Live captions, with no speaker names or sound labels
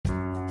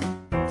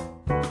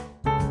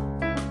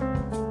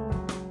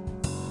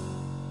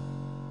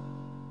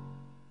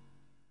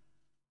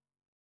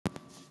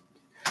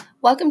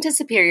Welcome to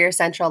Superior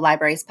Central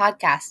Library's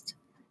podcast,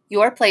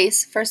 your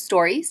place for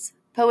stories,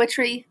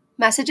 poetry,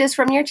 messages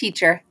from your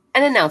teacher,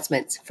 and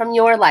announcements from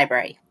your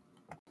library.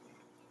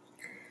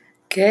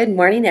 Good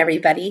morning,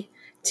 everybody.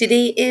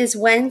 Today is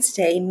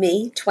Wednesday,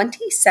 May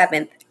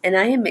 27th, and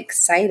I am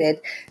excited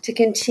to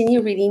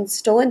continue reading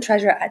Stolen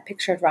Treasure at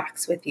Pictured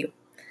Rocks with you.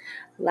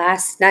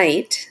 Last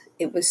night,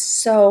 it was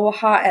so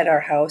hot at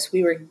our house.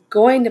 We were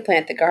going to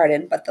plant the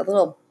garden, but the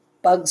little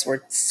bugs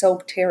were so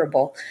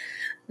terrible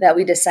that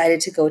we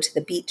decided to go to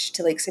the beach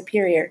to Lake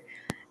Superior.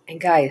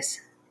 And guys,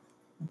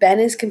 Ben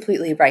is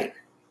completely right.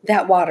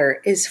 That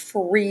water is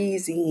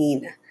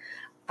freezing.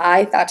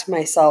 I thought to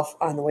myself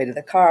on the way to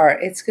the car,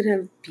 it's going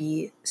to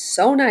be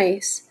so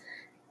nice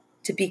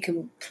to be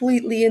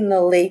completely in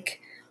the lake.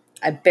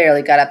 I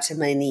barely got up to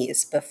my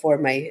knees before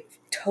my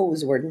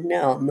toes were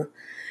numb.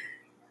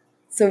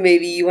 So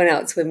maybe you went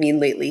out swimming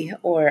lately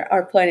or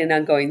are planning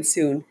on going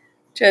soon.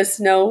 Just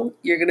know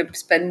you're going to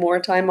spend more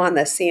time on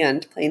the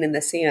sand, playing in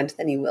the sand,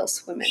 than you will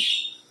swimming.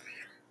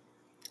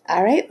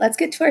 All right, let's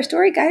get to our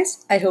story,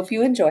 guys. I hope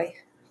you enjoy.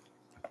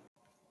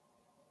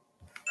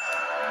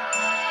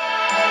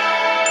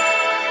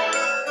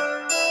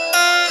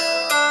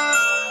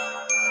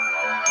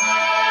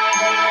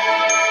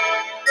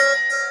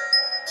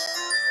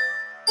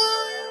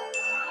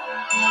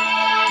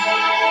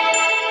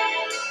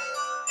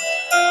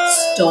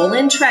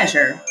 Stolen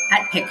Treasure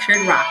at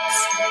Pictured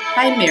Rocks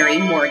by Mary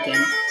Morgan.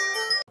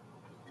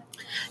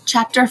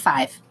 Chapter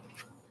 5.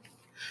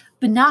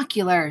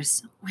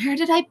 Binoculars! Where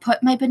did I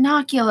put my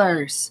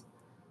binoculars?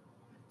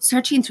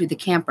 Searching through the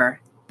camper,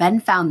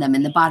 Ben found them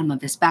in the bottom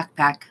of his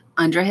backpack,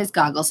 under his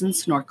goggles and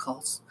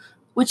snorkels,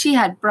 which he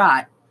had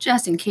brought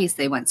just in case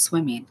they went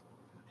swimming.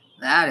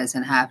 That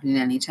isn't happening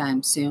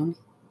anytime soon,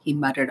 he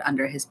muttered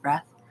under his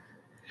breath,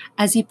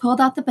 as he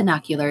pulled out the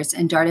binoculars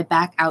and darted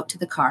back out to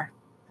the car.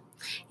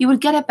 He would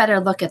get a better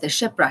look at the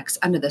shipwrecks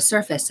under the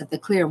surface of the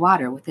clear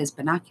water with his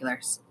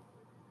binoculars.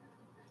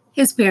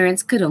 His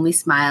parents could only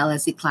smile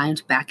as he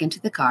climbed back into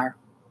the car.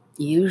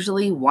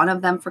 Usually one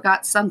of them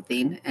forgot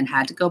something and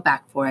had to go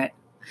back for it,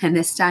 and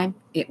this time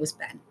it was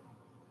Ben.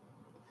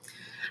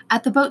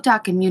 At the boat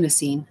dock in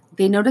Munising,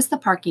 they noticed the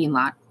parking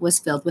lot was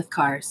filled with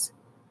cars.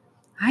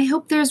 "I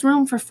hope there's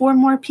room for 4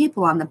 more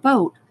people on the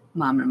boat,"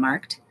 Mom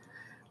remarked.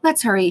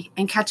 "Let's hurry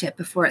and catch it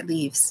before it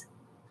leaves."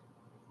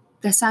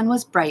 The sun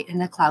was bright in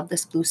a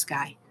cloudless blue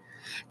sky.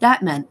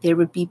 That meant there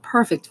would be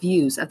perfect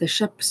views of the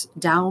ships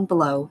down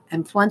below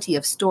and plenty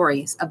of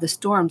stories of the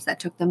storms that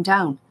took them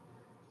down.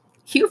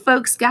 "You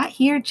folks got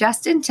here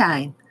just in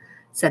time,"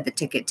 said the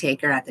ticket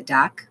taker at the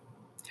dock.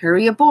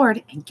 "Hurry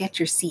aboard and get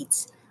your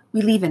seats.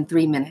 We leave in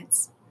 3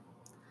 minutes."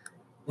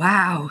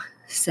 "Wow,"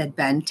 said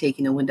Ben,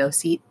 taking a window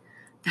seat.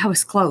 "That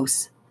was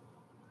close."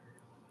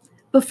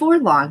 Before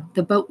long,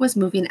 the boat was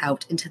moving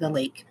out into the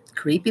lake,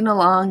 creeping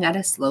along at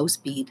a slow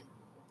speed.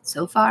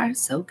 So far,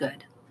 so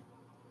good.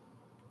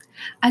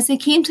 As they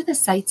came to the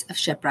sites of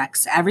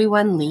shipwrecks,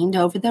 everyone leaned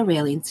over the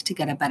railings to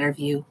get a better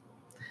view.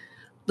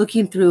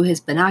 Looking through his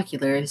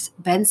binoculars,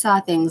 Ben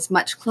saw things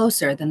much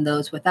closer than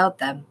those without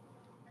them.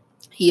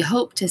 He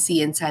hoped to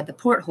see inside the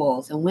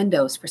portholes and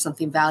windows for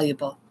something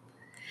valuable.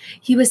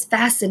 He was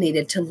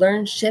fascinated to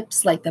learn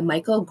ships like the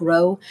Michael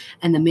Grow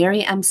and the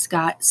Mary M.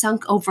 Scott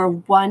sunk over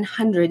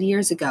 100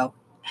 years ago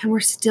and were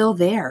still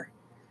there.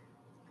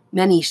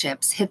 Many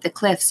ships hit the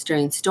cliffs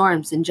during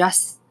storms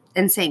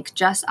and sank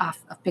just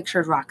off of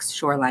Pictured Rocks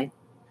shoreline.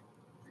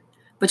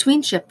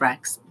 Between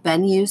shipwrecks,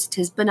 Ben used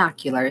his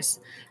binoculars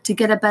to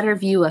get a better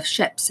view of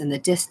ships in the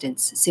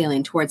distance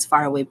sailing towards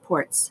faraway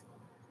ports.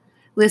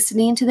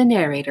 Listening to the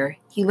narrator,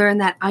 he learned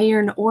that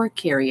iron ore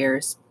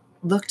carriers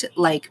looked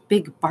like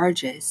big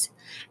barges,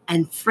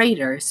 and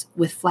freighters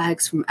with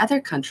flags from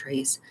other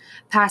countries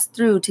passed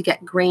through to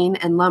get grain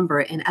and lumber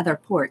in other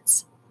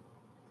ports.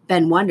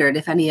 Ben wondered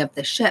if any of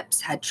the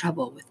ships had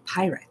trouble with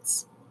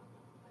pirates.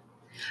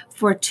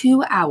 For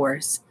 2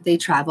 hours, they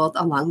traveled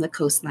along the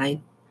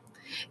coastline.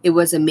 It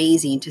was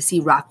amazing to see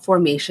rock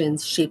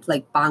formations shaped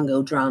like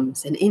bongo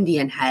drums, an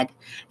Indian head,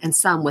 and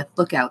some with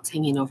lookouts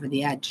hanging over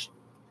the edge.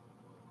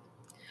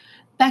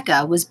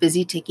 Becca was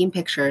busy taking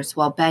pictures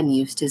while Ben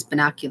used his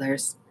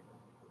binoculars.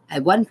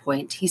 At one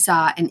point, he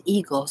saw an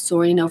eagle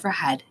soaring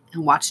overhead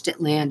and watched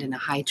it land in a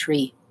high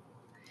tree.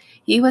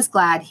 He was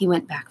glad he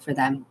went back for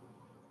them.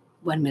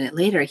 1 minute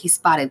later, he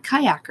spotted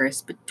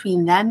kayakers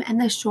between them and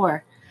the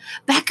shore.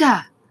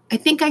 "Becca, I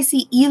think I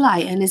see Eli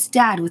and his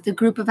dad with a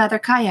group of other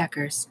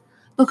kayakers.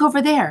 Look over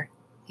there,"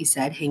 he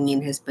said,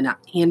 handing his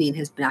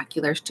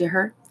binoculars to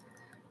her.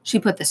 She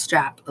put the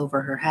strap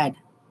over her head.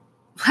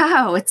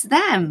 "Wow, it's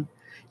them,"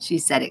 she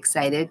said,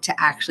 excited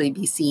to actually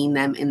be seeing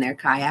them in their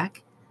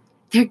kayak.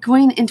 "They're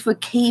going into a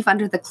cave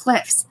under the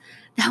cliffs.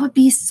 That would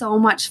be so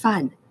much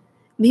fun.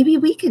 Maybe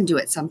we can do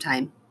it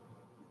sometime."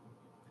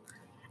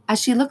 As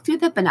she looked through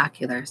the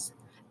binoculars,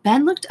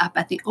 Ben looked up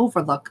at the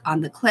overlook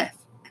on the cliff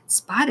and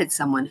spotted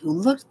someone who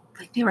looked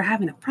like they were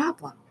having a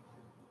problem.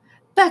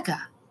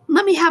 "Becca,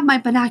 let me have my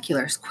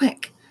binoculars,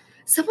 quick.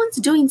 Someone's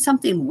doing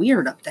something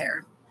weird up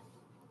there."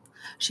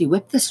 She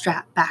whipped the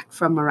strap back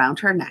from around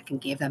her neck and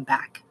gave them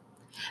back.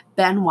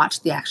 Ben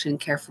watched the action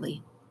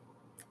carefully.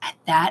 At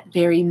that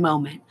very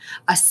moment,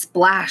 a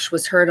splash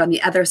was heard on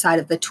the other side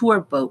of the tour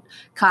boat,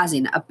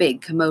 causing a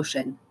big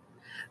commotion.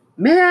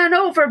 "Man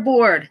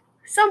overboard!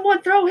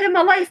 Someone throw him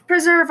a life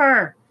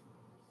preserver!"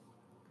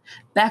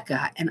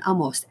 Becca and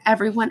almost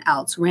everyone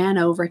else ran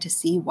over to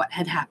see what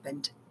had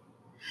happened.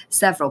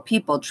 Several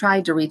people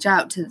tried to reach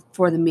out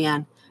for the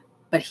man,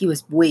 but he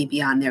was way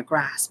beyond their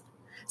grasp.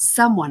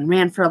 Someone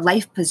ran for a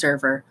life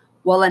preserver,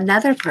 while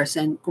another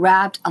person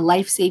grabbed a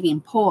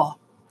life-saving pole.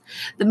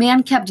 The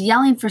man kept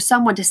yelling for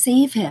someone to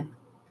save him.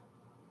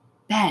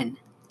 Ben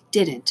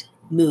didn't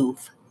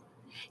move.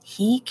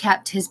 He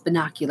kept his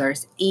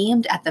binoculars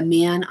aimed at the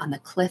man on the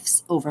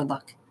cliff's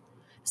overlook.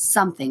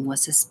 Something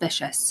was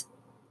suspicious.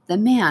 The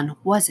man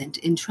wasn't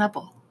in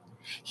trouble.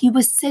 He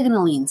was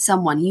signaling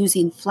someone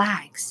using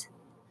flags.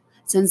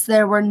 Since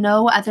there were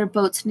no other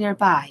boats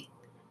nearby,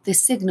 the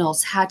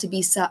signals had to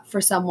be set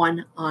for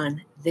someone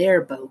on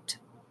their boat.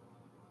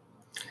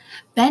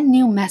 Ben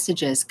knew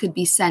messages could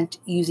be sent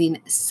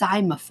using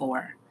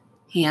semaphore,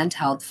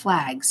 handheld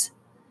flags.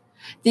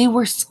 They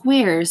were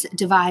squares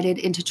divided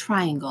into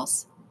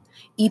triangles.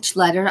 Each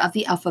letter of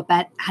the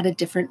alphabet had a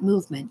different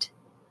movement.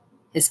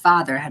 His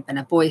father had been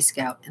a Boy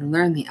Scout and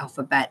learned the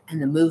alphabet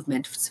and the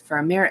movements for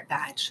a merit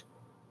badge.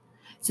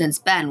 Since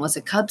Ben was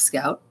a Cub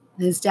Scout,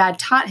 his dad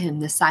taught him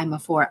the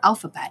semaphore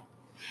alphabet,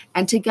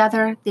 and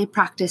together they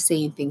practiced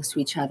saying things to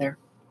each other.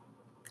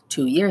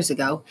 2 years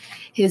ago,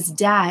 he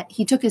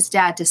took his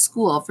dad to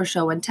school for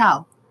show and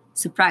tell,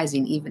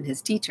 surprising even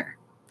his teacher.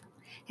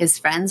 His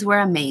friends were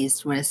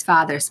amazed when his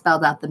father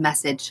spelled out the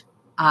message,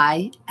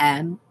 "I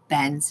am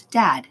Ben's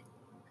dad."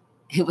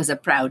 It was a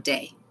proud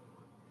day.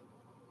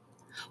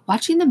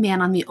 Watching the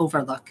man on the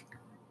overlook,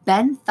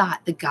 Ben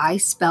thought the guy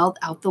spelled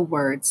out the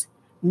words,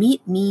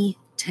 "Meet me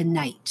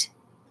tonight."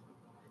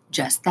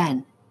 Just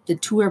then, the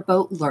tour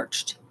boat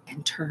lurched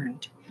and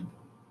turned.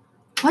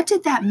 What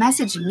did that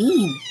message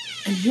mean,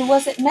 and who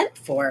was it meant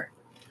for?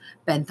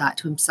 Ben thought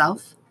to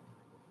himself.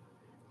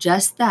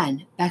 Just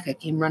then, Becca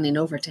came running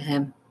over to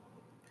him.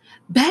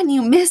 "Ben,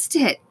 you missed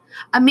it!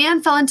 A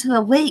man fell into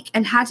the lake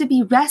and had to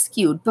be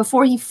rescued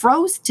before he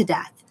froze to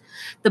death.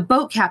 The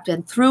boat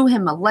captain threw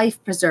him a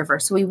life preserver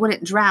so he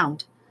wouldn't drown.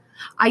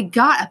 I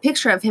got a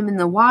picture of him in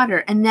the water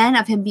and then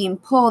of him being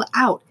pulled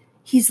out.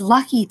 He's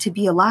lucky to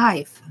be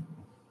alive."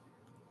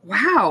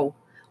 "Wow!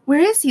 Where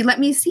is he? Let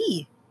me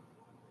see."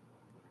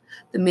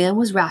 The man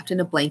was wrapped in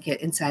a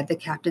blanket inside the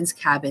captain's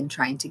cabin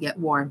trying to get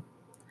warm.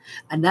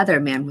 Another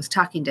man was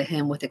talking to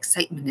him with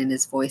excitement in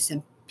his voice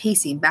and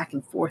pacing back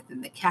and forth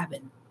in the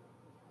cabin.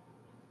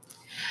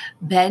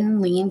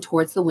 Ben leaned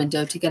towards the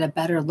window to get a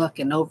better look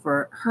and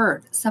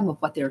overheard some of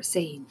what they were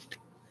saying.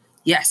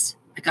 "Yes,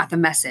 I got the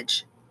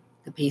message,"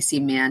 the pacey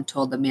man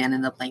told the man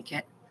in the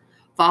blanket.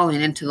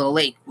 "Falling into the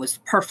lake was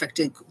perfect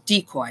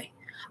decoy.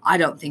 I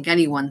don't think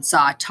anyone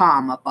saw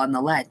Tom up on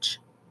the ledge."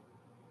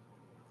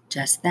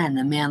 Just then,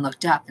 the man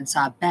looked up and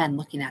saw Ben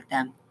looking at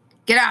them.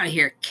 "Get out of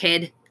here,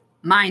 kid.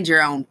 Mind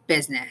your own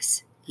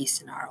business," he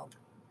snarled.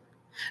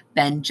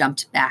 Ben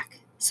jumped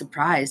back,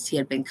 surprised he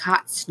had been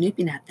caught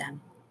snooping at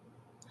them.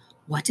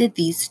 What did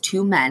these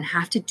two men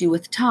have to do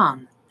with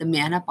Tom, the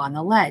man up on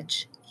the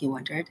ledge, he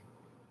wondered.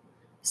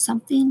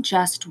 Something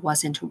just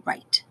wasn't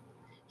right.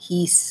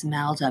 He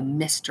smelled a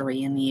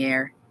mystery in the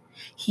air.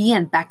 He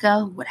and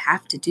Becca would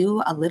have to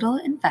do a little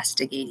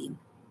investigating.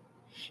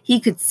 He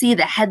could see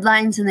the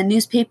headlines in the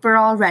newspaper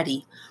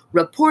already.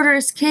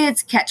 "Reporters'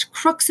 kids catch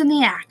crooks in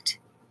the act."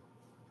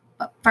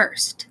 But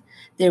first,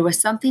 there was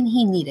something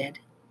he needed.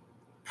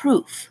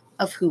 Proof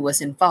of who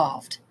was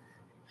involved.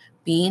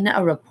 Being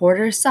a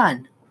reporter's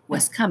son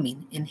was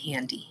coming in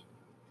handy.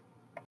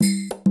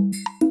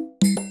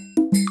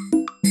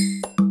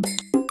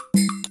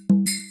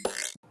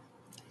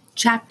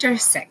 Chapter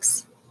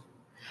 6.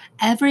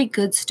 Every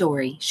good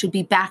story should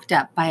be backed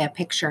up by a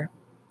picture.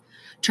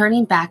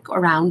 Turning back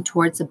around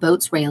towards the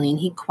boat's railing,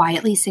 he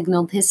quietly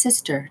signaled his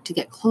sister to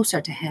get closer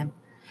to him,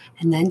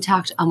 and then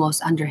talked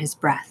almost under his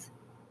breath.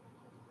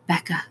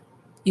 "Becca,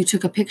 you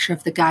took a picture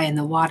of the guy in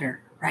the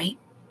water, right?"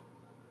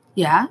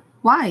 "Yeah?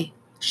 Why?"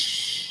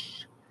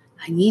 "Shh.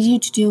 I need you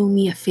to do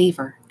me a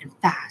favor, and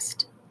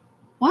fast."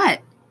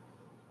 "What?"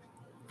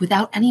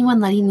 "Without anyone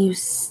letting you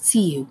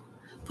see you,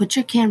 put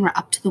your camera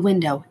up to the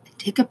window and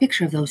take a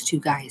picture of those two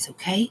guys,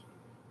 okay?"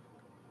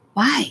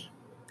 "Why?"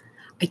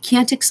 "I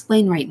can't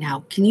explain right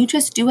now. Can you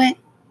just do it?"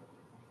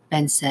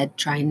 Ben said,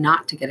 trying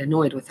not to get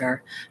annoyed with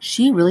her.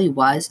 She really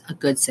was a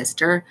good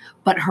sister,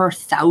 but her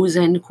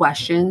 1,000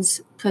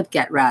 questions could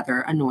get rather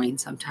annoying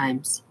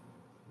sometimes.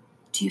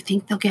 "Do you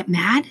think they'll get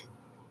mad?"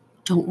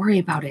 "Don't worry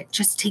about it.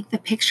 Just take the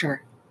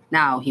picture."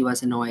 Now he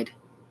was annoyed.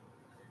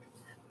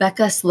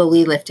 Becca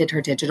slowly lifted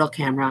her digital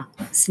camera,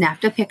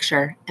 snapped a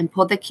picture, and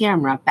pulled the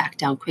camera back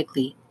down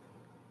quickly.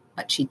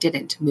 But she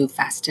didn't move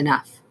fast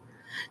enough.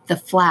 The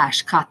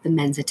flash caught the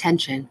men's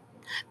attention.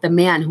 The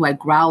man who had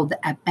growled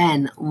at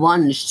Ben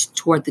lunged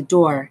toward the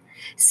door.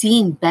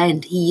 Seeing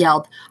Ben, he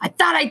yelled, "I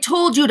thought I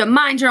told you to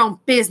mind your own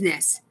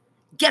business!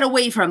 Get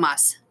away from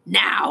us,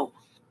 now!"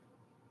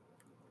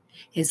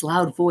 His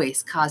loud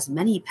voice caused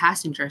many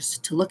passengers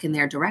to look in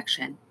their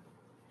direction.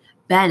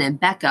 Ben and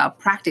Becca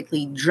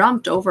practically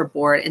jumped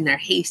overboard in their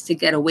haste to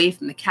get away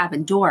from the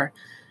cabin door.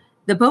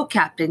 The boat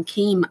captain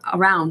came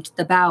around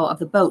the bow of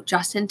the boat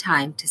just in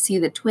time to see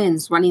the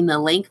twins running the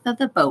length of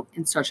the boat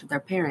in search of their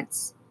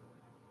parents.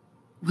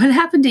 "What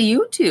happened to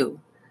you two?"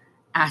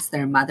 asked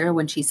their mother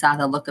when she saw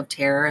the look of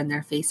terror in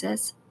their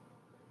faces.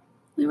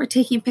 "We were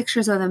taking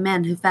pictures of the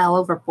man who fell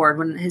overboard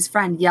when his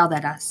friend yelled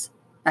at us,"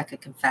 Becca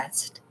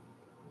confessed.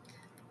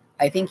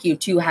 "I think you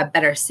two have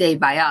better stay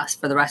by us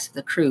for the rest of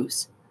the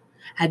cruise.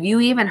 Have you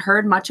even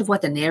heard much of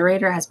what the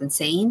narrator has been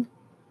saying?"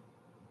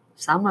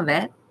 "Some of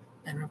it,"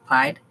 Ben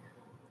replied.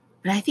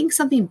 "But I think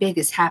something big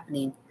is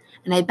happening,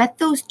 and I bet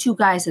those two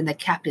guys in the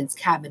captain's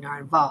cabin are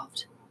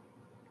involved."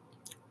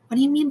 "What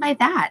do you mean by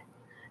that?"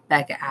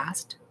 Becca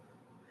asked.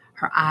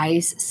 Her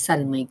eyes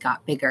suddenly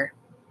got bigger.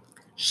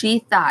 She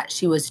thought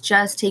she was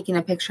just taking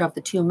a picture of the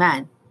two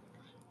men.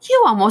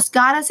 "You almost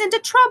got us into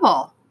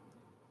trouble."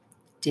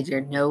 "Did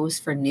your nose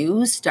for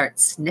news start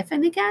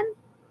sniffing again?"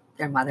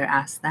 their mother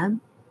asked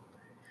them.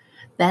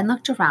 Ben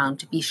looked around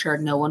to be sure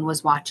no one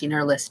was watching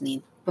or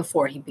listening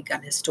before he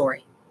began his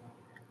story.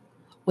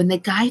 "When the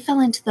guy fell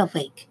into the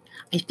lake,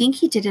 I think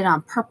he did it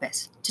on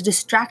purpose to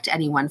distract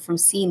anyone from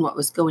seeing what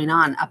was going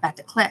on up at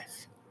the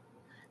cliff."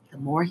 The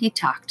more he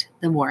talked,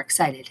 the more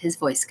excited his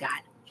voice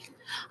got.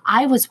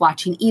 "I was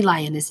watching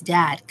Eli and his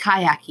dad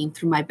kayaking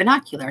through my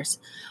binoculars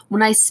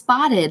when I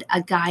spotted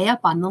a guy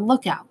up on the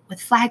lookout with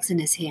flags in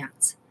his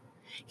hands.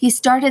 He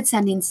started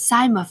sending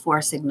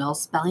semaphore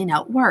signals spelling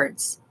out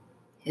words."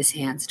 His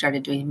hands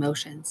started doing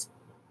motions.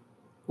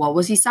 "What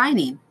was he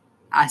signing?"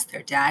 asked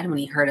their dad when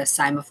he heard a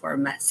semaphore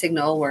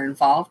signal were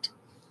involved.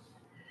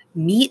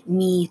 "Meet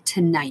me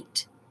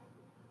tonight."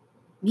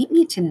 "Meet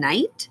me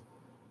tonight?"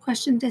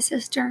 questioned his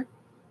sister.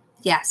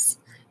 "Yes,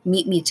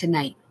 meet me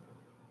tonight."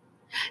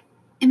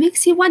 "It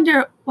makes you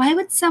wonder, why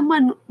would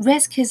someone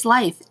risk his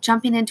life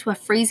jumping into a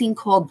freezing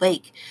cold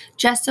lake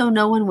just so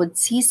no one would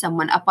see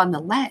someone up on the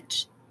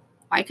ledge?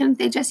 Why couldn't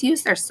they just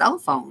use their cell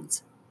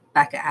phones?"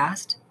 Becca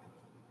asked.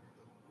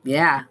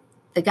 "Yeah,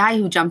 the guy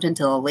who jumped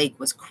into the lake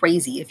was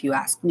crazy, if you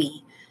ask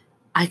me.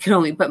 I could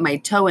only put my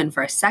toe in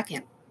for a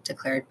second,"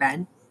 declared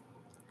Ben.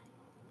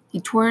 He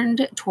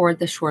turned toward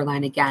the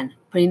shoreline again,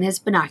 putting his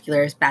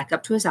binoculars back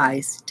up to his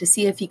eyes to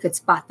see if he could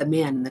spot the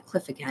man in the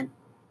cliff again.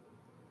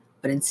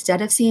 But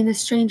instead of seeing the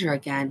stranger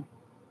again,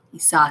 he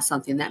saw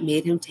something that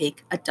made him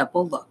take a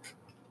double look.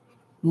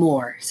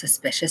 More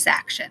suspicious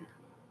action.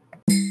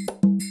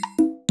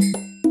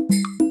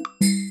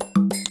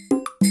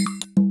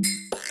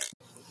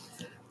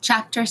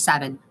 Chapter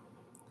 7.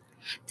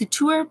 The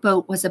tour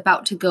boat was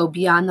about to go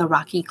beyond the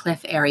rocky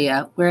cliff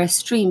area where a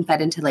stream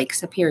fed into Lake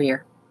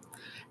Superior.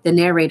 The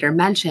narrator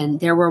mentioned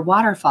there were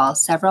waterfalls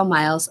several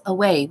miles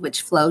away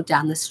which flowed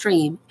down the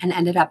stream and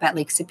ended up at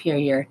Lake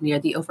Superior near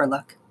the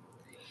overlook.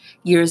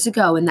 Years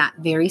ago, in that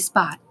very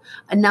spot,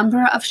 a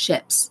number of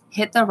ships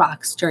hit the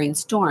rocks during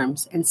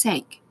storms and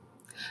sank.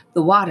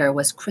 The water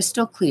was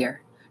crystal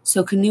clear,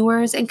 so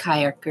canoers and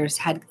kayakers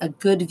had a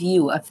good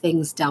view of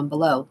things down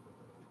below.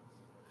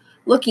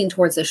 Looking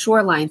towards the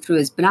shoreline through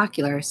his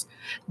binoculars,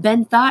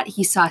 Ben thought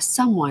he saw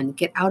someone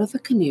get out of a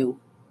canoe,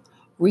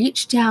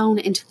 reach down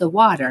into the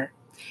water,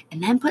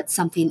 and then put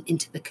something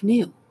into the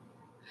canoe.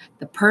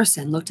 The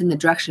person looked in the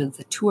direction of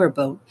the tour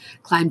boat,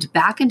 climbed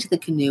back into the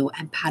canoe,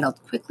 and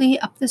paddled quickly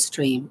up the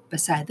stream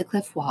beside the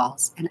cliff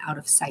walls and out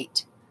of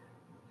sight.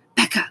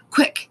 "Becca,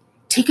 quick!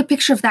 Take a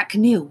picture of that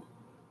canoe."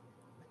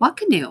 "What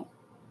canoe?"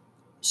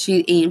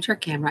 She aimed her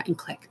camera and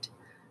clicked.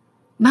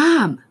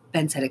 "Mom,"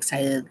 Ben said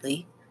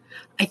excitedly,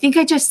 "I think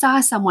I just saw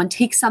someone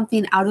take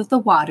something out of the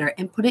water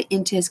and put it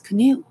into his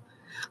canoe.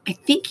 I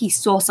think he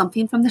stole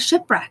something from the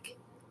shipwreck."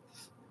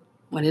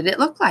 "What did it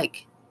look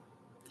like?"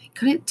 "I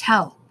couldn't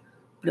tell,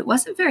 but it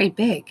wasn't very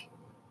big."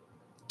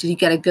 "Did you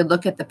get a good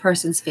look at the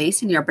person's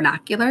face in your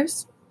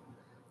binoculars?"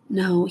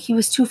 "No, he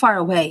was too far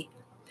away,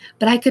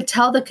 but I could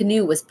tell the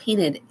canoe was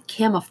painted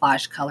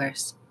camouflage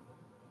colors."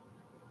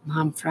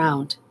 Mom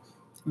frowned.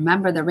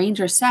 "Remember, the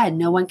ranger said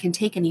no one can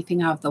take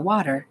anything out of the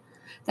water.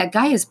 That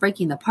guy is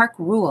breaking the park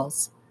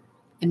rules.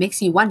 It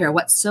makes you wonder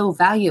what's so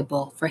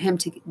valuable for him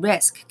to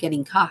risk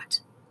getting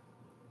caught."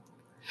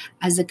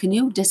 As the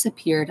canoe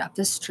disappeared up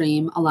the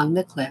stream along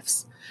the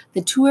cliffs,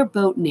 the tour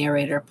boat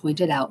narrator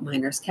pointed out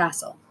Miner's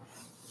Castle.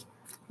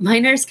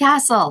 "Miner's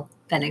Castle!"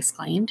 Ben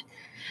exclaimed.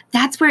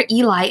 "That's where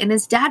Eli and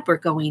his dad were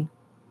going.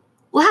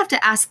 We'll have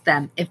to ask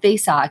them if they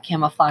saw a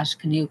camouflage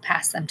canoe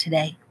pass them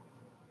today."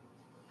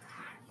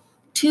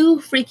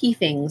 Two freaky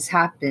things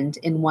happened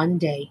in one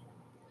day.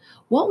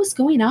 What was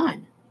going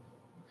on?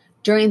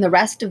 During the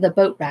rest of the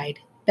boat ride,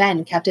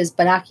 Ben kept his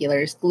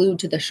binoculars glued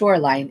to the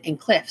shoreline and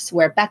cliffs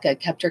where Becca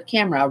kept her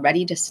camera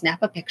ready to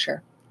snap a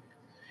picture.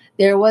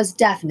 There was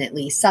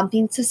definitely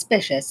something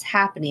suspicious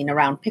happening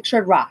around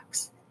Pictured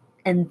Rocks,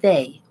 and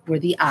they were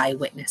the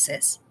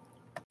eyewitnesses.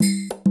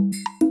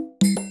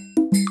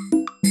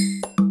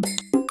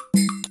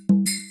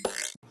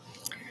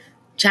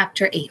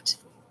 Chapter 8.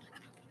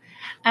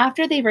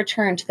 After they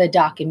returned to the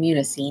dock in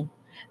Munising,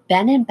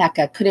 Ben and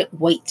Becca couldn't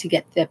wait to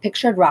get to the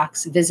Pictured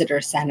Rocks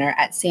Visitor Center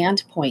at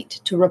Sand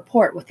Point to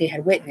report what they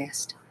had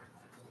witnessed.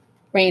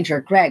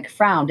 Ranger Greg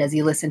frowned as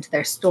he listened to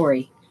their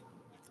story.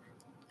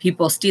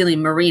 People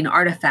stealing marine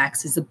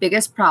artifacts is the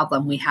biggest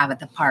problem we have at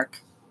the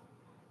park.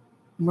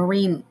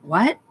 Marine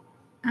what?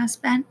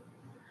 Asked Ben.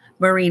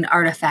 Marine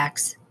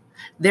artifacts.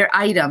 They're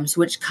items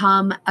which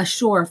come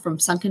ashore from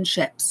sunken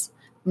ships,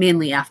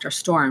 mainly after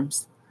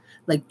storms,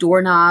 like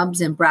doorknobs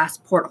and brass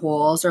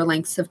portholes or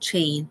lengths of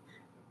chain,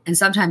 and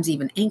sometimes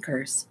even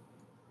anchors.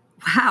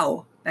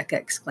 Wow, Becca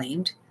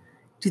exclaimed.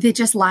 Do they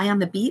just lie on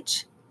the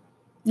beach?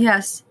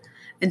 Yes,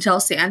 until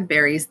sand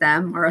buries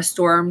them or a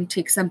storm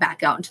takes them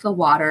back out into the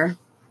water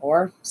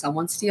or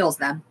someone steals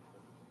them.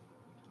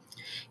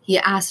 He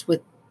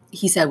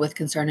said with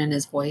concern in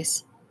his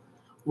voice.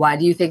 Why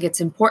do you think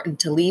it's important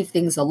to leave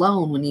things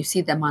alone when you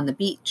see them on the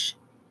beach?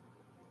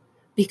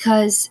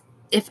 Because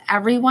if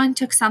everyone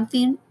took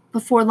something,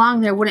 before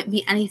long there wouldn't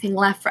be anything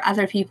left for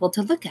other people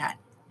to look at,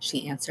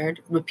 she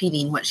answered,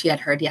 repeating what she had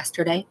heard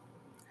yesterday.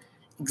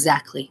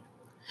 Exactly.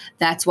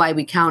 That's why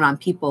we count on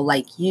people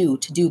like you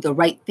to do the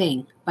right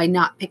thing by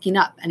not picking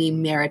up any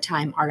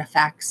maritime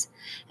artifacts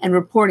and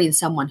reporting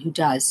someone who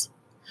does.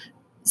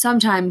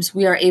 Sometimes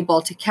we are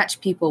able to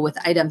catch people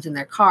with items in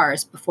their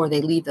cars before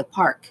they leave the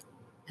park,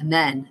 and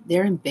then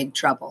they're in big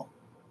trouble.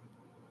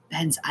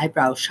 Ben's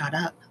eyebrows shot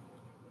up.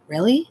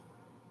 Really?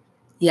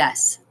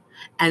 Yes.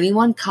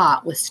 Anyone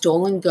caught with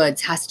stolen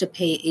goods has to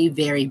pay a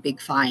very big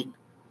fine.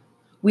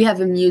 We have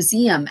a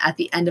museum at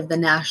the end of the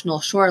National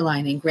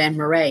Shoreline in Grand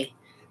Marais,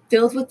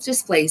 filled with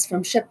displays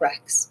from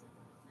shipwrecks.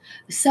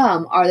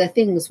 Some are the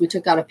things we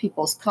took out of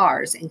people's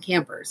cars and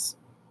campers.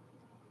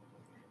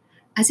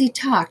 As he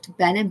talked,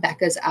 Ben and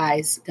Becca's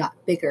eyes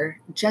got bigger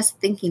just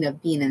thinking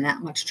of being in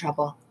that much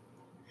trouble.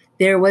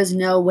 There was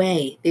no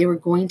way they were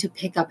going to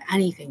pick up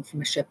anything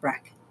from a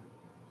shipwreck.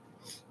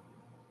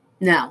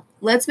 Now,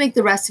 let's make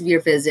the rest of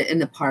your visit in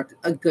the park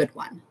a good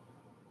one.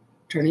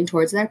 Turning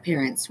towards their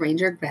parents,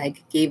 Ranger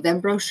Greg gave them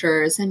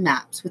brochures and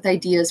maps with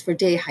ideas for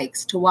day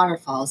hikes to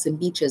waterfalls and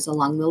beaches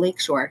along the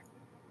lakeshore.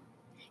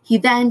 He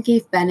then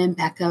gave Ben and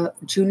Becca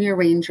Junior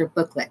Ranger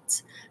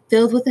booklets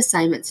filled with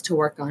assignments to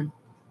work on.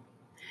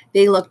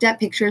 They looked at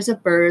pictures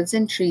of birds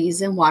and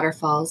trees and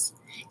waterfalls,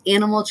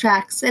 animal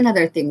tracks, and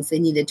other things they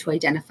needed to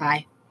identify.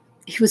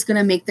 It was going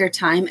to make their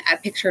time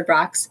at Pictured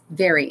Rocks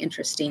very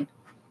interesting.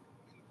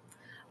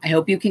 I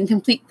hope you can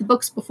complete the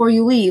books before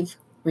you leave,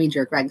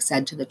 Ranger Greg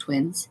said to the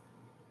twins.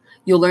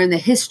 You'll learn the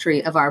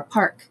history of our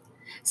park,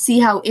 see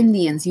how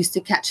Indians used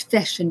to catch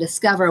fish and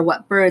discover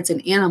what birds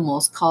and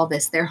animals call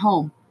this their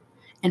home,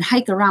 and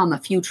hike around a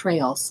few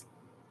trails.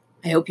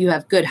 I hope you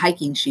have good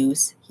hiking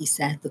shoes, he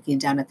said, looking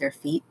down at their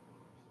feet.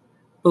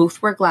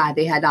 Both were glad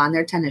they had on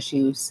their tennis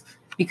shoes,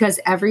 because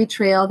every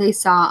trail they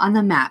saw on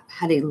the map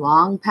had a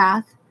long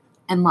path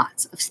and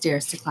lots of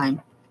stairs to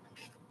climb.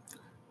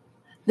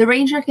 The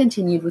ranger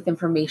continued with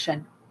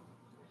information.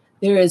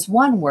 There is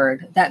one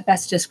word that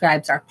best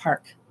describes our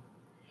park.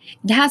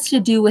 It has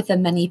to do with the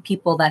many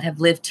people that have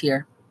lived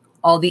here,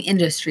 all the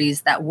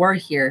industries that were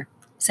here,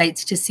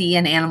 sights to see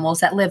and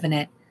animals that live in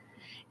it.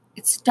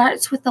 It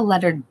starts with the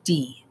letter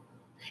D.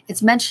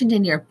 It's mentioned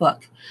in your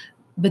book,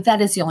 but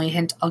that is the only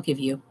hint I'll give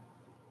you.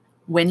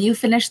 When you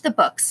finish the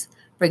books,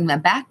 bring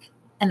them back,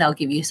 and they'll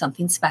give you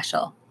something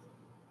special.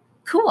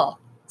 Cool,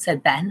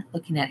 said Ben,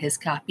 looking at his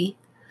copy.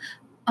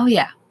 Oh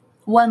yeah,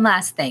 one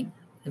last thing,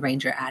 the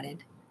ranger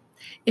added.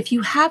 If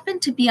you happen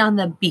to be on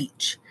the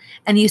beach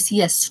and you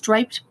see a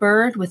striped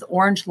bird with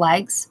orange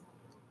legs,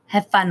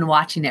 have fun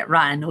watching it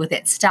run with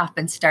its stop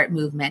and start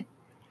movement.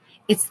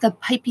 It's the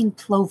piping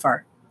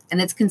plover,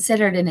 and it's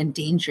considered an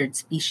endangered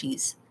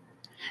species.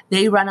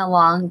 They run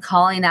along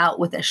calling out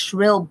with a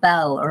shrill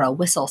bell or a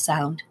whistle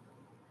sound.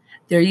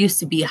 There used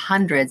to be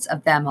hundreds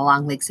of them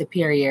along Lake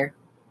Superior,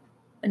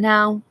 but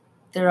now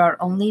there are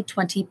only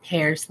 20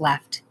 pairs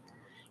left.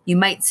 You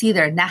might see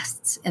their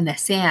nests in the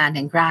sand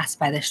and grass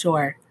by the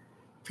shore.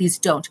 Please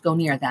don't go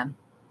near them.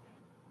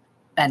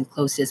 Ben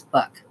closed his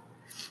book.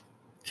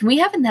 Can we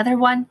have another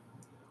one?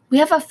 We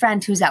have a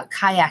friend who's out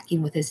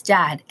kayaking with his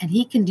dad, and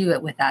he can do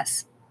it with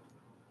us.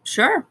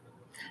 Sure.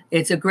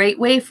 It's a great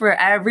way for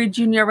every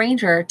junior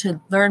ranger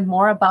to learn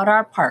more about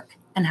our park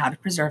and how to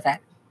preserve it.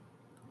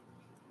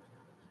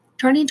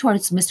 Turning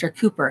towards Mr.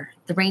 Cooper,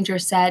 the ranger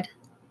said,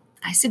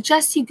 I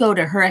suggest you go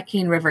to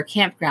Hurricane River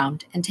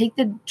Campground and take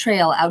the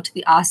trail out to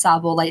the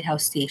Au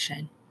Lighthouse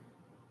Station.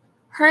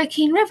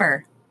 Hurricane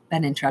River,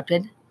 Ben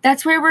interrupted.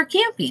 That's where we're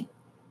camping.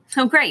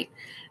 Oh, great.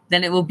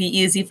 Then it will be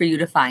easy for you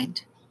to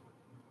find.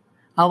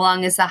 How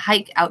long is the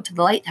hike out to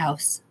the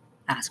lighthouse?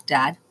 Asked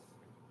Dad.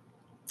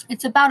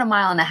 It's about a 1.5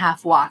 mile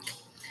walk.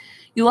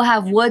 You will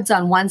have woods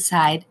on one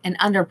side and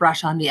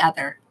underbrush on the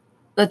other,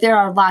 but there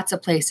are lots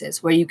of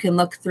places where you can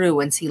look through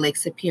and see Lake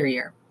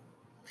Superior.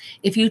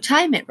 If you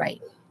time it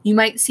right, you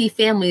might see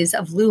families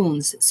of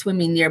loons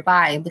swimming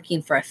nearby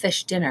looking for a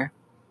fish dinner.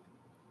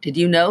 Did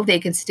you know they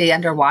can stay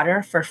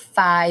underwater for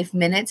 5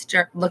 minutes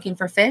looking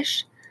for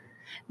fish?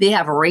 They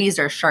have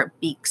razor-sharp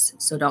beaks,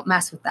 so don't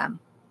mess with them.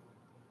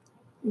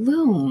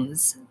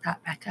 Loons,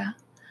 thought Becca.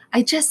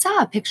 I just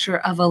saw a picture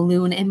of a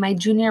loon in my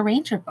junior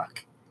ranger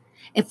book.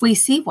 If we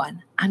see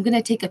one, I'm going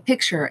to take a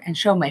picture and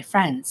show my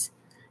friends.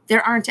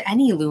 There aren't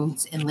any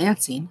loons in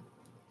Lansing.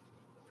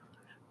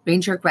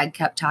 Ranger Greg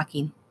kept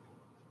talking.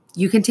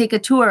 You can take a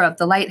tour of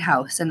the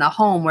lighthouse and the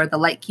home where the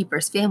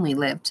lightkeeper's family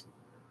lived.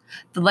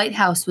 The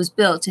lighthouse was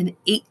built in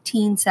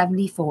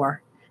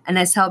 1874 and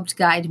has helped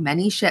guide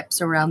many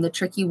ships around the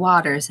tricky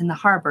waters in the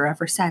harbor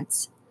ever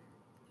since.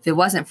 If it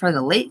wasn't for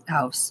the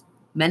lighthouse,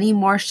 many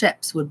more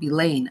ships would be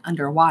laying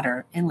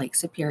underwater in Lake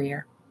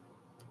Superior.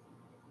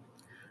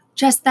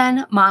 Just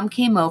then, Mom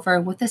came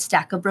over with a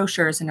stack of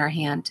brochures in her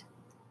hand.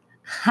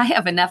 I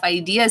have enough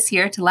ideas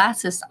here to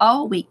last us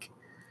all week.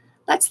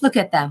 Let's look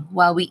at them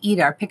while we eat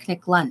our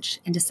picnic lunch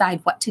and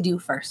decide what to do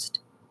first.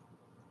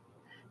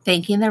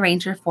 Thanking the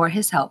ranger for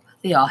his help,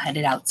 they all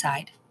headed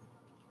outside.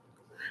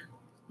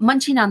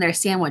 Munching on their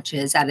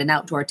sandwiches at an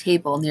outdoor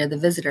table near the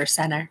visitor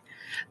center,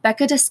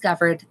 Becca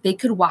discovered they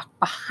could walk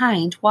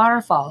behind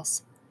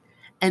waterfalls.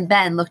 And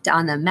Ben looked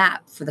on the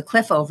map for the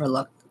cliff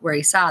overlook where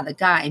he saw the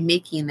guy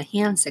making the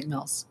hand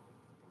signals.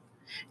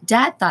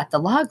 Dad thought the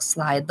log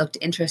slide looked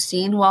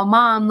interesting, while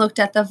Mom looked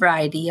at the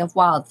variety of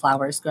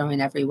wildflowers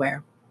growing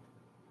everywhere.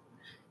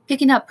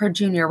 Picking up her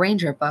junior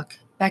ranger book,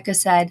 Becca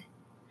said,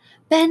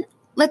 Ben,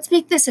 let's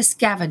make this a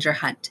scavenger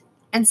hunt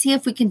and see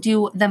if we can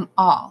do them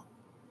all.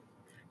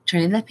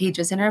 Turning the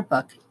pages in her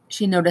book,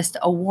 she noticed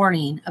a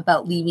warning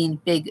about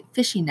leaving big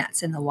fishing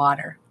nets in the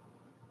water.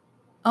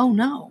 Oh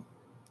no,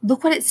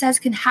 look what it says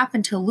can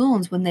happen to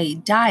loons when they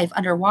dive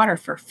underwater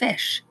for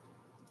fish.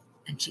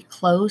 And she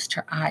closed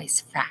her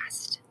eyes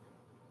fast.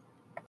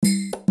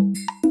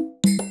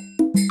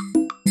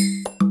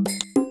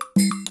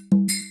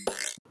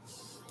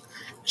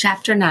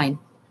 Chapter 9.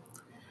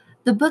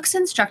 The books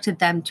instructed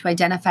them to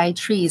identify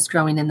trees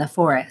growing in the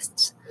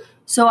forests,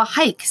 so a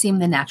hike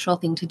seemed the natural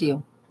thing to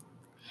do.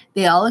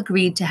 They all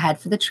agreed to head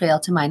for the trail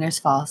to Miners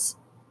Falls.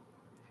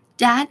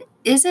 Dad,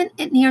 isn't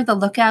it near the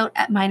lookout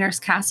at Miners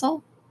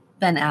Castle?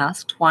 Ben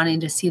asked, wanting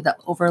to see the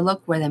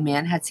overlook where the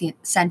man had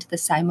sent the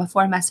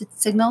semaphore message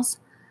signals.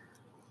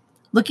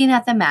 Looking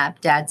at the map,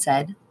 Dad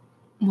said,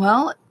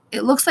 Well,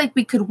 it looks like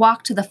we could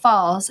walk to the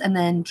falls and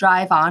then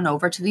drive on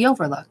over to the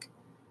overlook.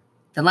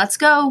 Then let's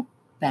go,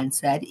 Ben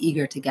said,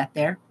 eager to get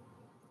there.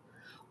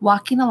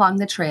 Walking along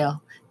the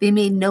trail, they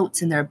made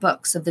notes in their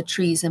books of the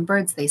trees and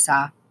birds they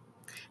saw.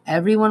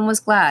 Everyone was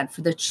glad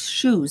for the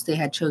shoes they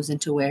had chosen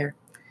to wear,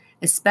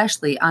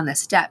 especially on the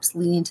steps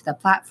leading to the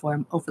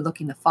platform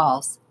overlooking the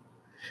falls.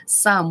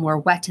 Some were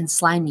wet and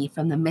slimy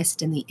from the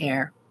mist in the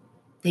air.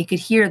 They could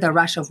hear the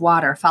rush of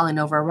water falling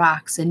over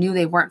rocks and knew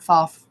they weren't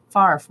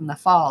far from the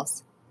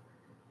falls.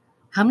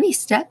 How many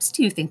steps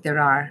do you think there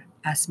are?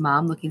 Asked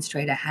Mom, looking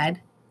straight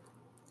ahead.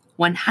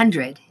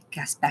 100,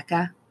 guessed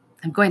Becca.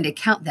 I'm going to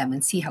count them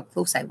and see how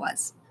close I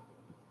was.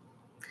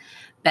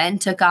 Ben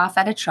took off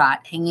at a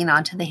trot, hanging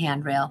onto the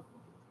handrail.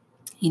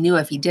 He knew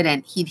if he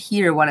didn't, he'd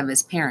hear one of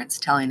his parents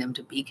telling him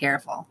to be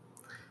careful.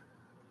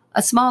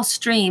 A small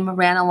stream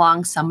ran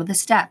along some of the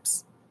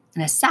steps,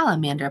 and a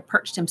salamander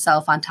perched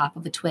himself on top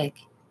of a twig.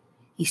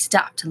 He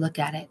stopped to look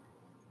at it.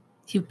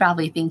 You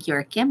probably think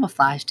you're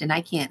camouflaged and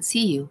I can't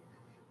see you.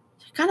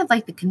 You're kind of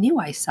like the canoe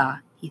I saw,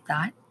 he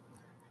thought.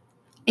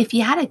 If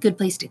you had a good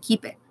place to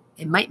keep it,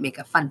 it might make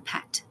a fun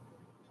pet.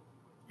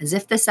 As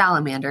if the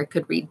salamander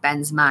could read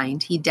Ben's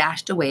mind, he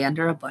dashed away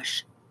under a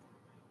bush.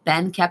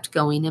 Ben kept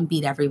going and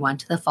beat everyone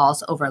to the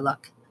falls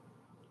overlook.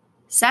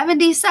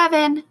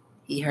 77,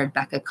 he heard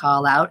Becca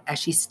call out as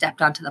she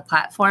stepped onto the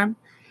platform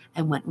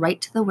and went right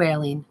to the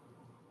railing.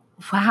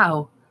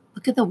 Wow,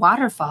 look at the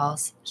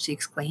waterfalls, she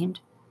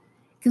exclaimed.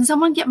 Can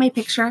someone get my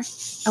picture?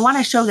 I want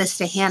to show this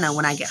to Hannah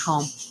when I get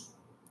home.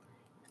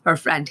 Her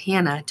friend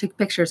Hannah took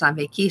pictures on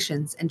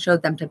vacations and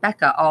showed them to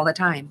Becca all the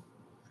time.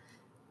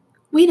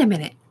 Wait a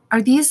minute.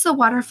 Are these the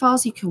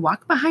waterfalls you can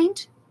walk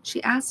behind?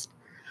 She asked.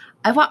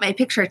 I want my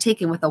picture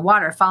taken with the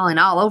water falling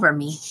all over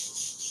me.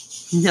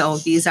 No,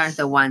 these aren't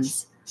the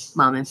ones,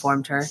 Mom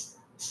informed her.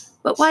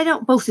 But why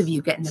don't both of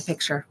you get in the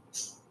picture?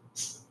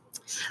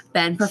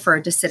 Ben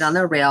preferred to sit on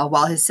the rail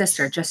while his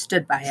sister just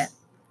stood by it.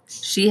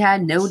 She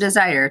had no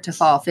desire to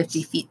fall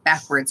 50 feet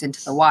backwards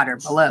into the water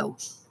below.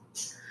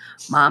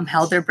 Mom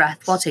held her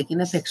breath while taking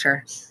the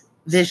picture.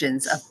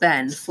 Visions of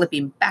Ben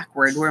flipping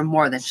backward were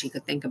more than she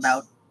could think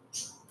about.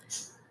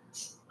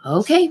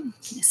 Okay,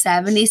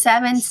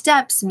 77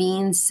 steps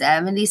means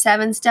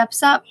 77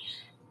 steps up,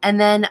 and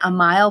then a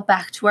mile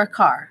back to our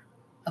car,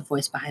 a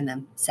voice behind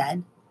them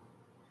said.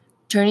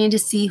 Turning to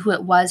see who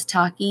it was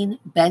talking,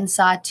 Ben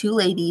saw two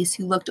ladies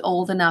who looked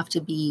old enough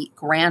to be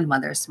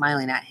grandmothers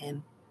smiling at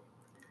him.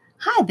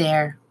 Hi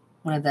there,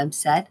 one of them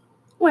said.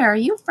 Where are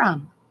you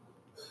from?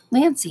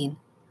 Lansing.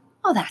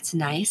 Oh, that's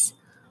nice.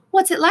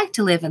 What's it like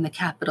to live in the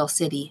capital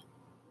city?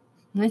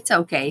 It's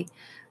okay.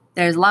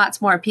 There's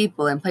lots more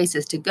people and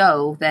places to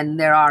go than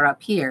there are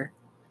up here.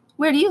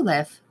 Where do you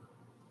live?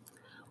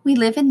 We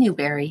live in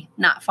Newberry,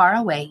 not far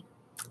away.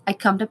 I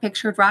come to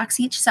Pictured Rocks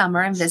each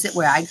summer and visit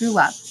where I grew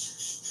up.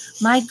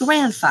 My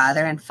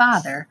grandfather and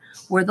father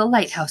were the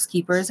lighthouse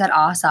keepers at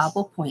Au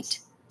Sable Point.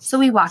 So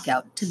we walk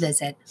out to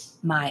visit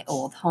my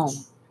old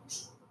home.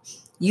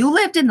 You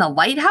lived in the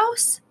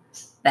lighthouse?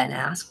 Ben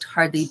asked,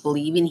 hardly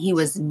believing he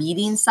was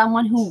meeting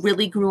someone who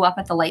really grew up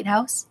at the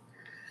lighthouse.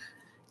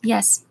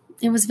 Yes,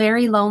 it was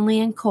very lonely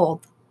and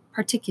cold,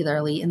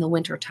 particularly in the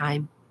winter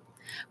time.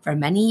 For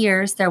many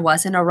years, there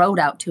wasn't a road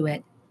out to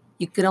it.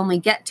 You could only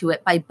get to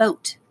it by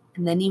boat,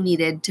 and then you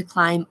needed to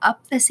climb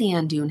up the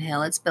sand dune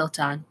hill it's built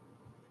on.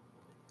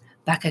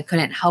 Becca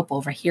couldn't help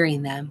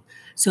overhearing them,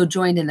 so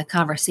joined in the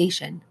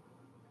conversation.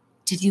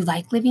 Did you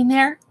like living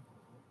there?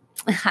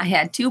 I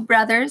had 2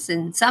 brothers,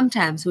 and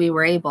sometimes we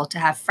were able to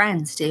have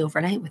friends stay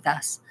overnight with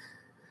us.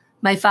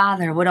 My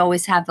father would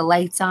always have the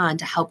lights on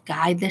to help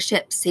guide the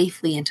ship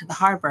safely into the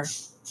harbor.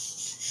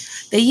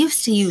 They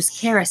used to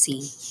use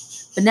kerosene,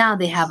 but now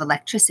they have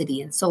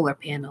electricity and solar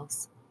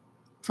panels.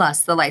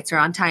 Plus, the lights are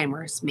on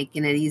timers,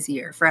 making it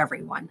easier for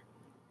everyone.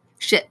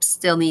 Ships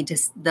still need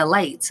the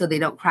light so they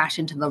don't crash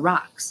into the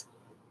rocks.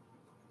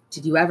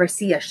 Did you ever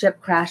see a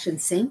ship crash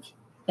and sink?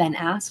 Ben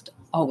asked,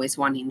 always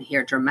wanting to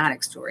hear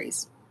dramatic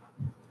stories.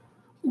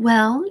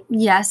 Well,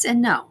 yes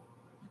and no.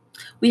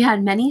 We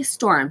had many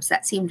storms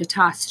that seemed to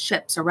toss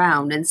ships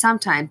around, and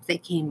sometimes they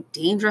came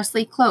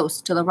dangerously close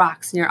to the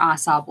rocks near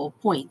Osable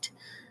Point.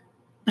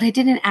 But I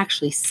didn't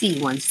actually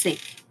see one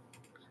sink.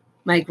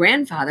 My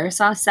grandfather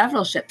saw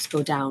several ships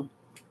go down.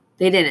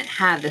 They didn't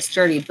have the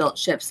sturdy built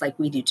ships like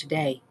we do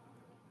today.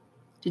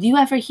 Did you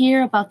ever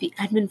hear about the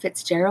Edmund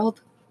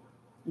Fitzgerald?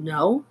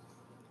 No.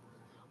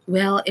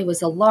 Well, it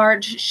was a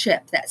large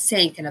ship that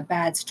sank in a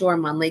bad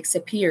storm on Lake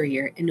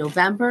Superior in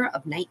November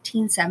of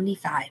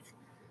 1975.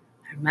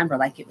 I remember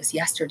like it was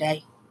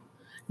yesterday.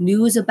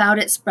 News about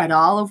it spread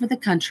all over the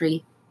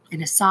country,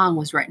 and a song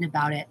was written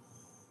about it.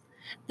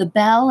 The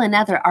bell and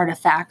other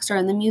artifacts are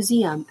in the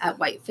museum at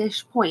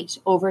Whitefish Point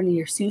over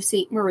near Sault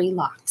Ste. Marie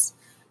Locks.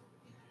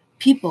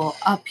 People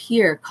up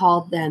here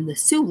called them the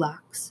Sioux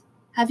Locks.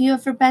 Have you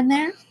ever been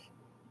there?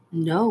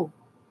 No.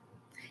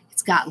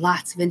 It's got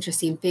lots of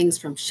interesting things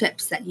from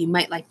ships that you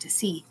might like to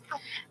see,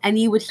 and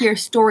you would hear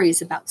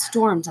stories about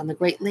storms on the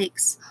Great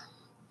Lakes.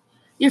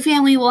 Your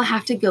family will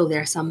have to go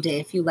there someday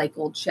if you like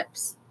old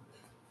ships.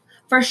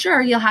 For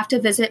sure, you'll have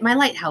to visit my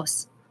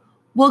lighthouse.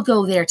 We'll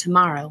go there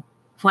tomorrow.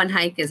 One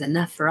hike is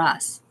enough for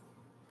us.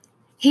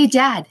 Hey,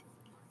 Dad,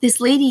 this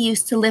lady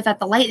used to live at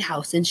the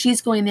lighthouse, and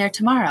she's going there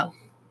tomorrow.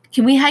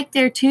 Can we hike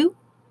there too?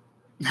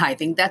 I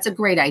think that's a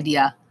great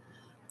idea.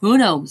 Who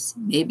knows?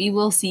 Maybe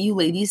we'll see you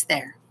ladies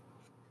there.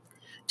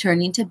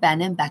 Turning to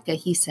Ben and Becca,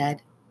 he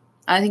said,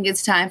 I think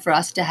it's time for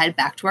us to head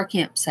back to our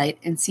campsite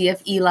and see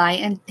if Eli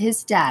and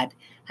his dad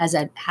has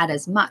had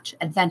as much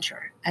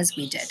adventure as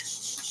we did.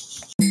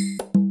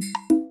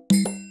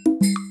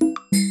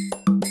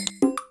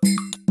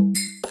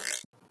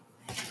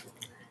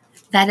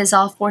 That is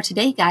all for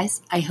today,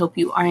 guys. I hope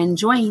you are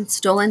enjoying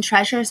Stolen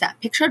Treasures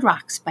at Pictured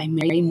Rocks by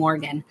Mary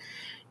Morgan.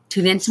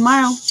 Tune in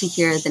tomorrow to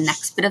hear the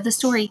next bit of the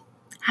story.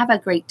 Have a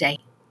great day.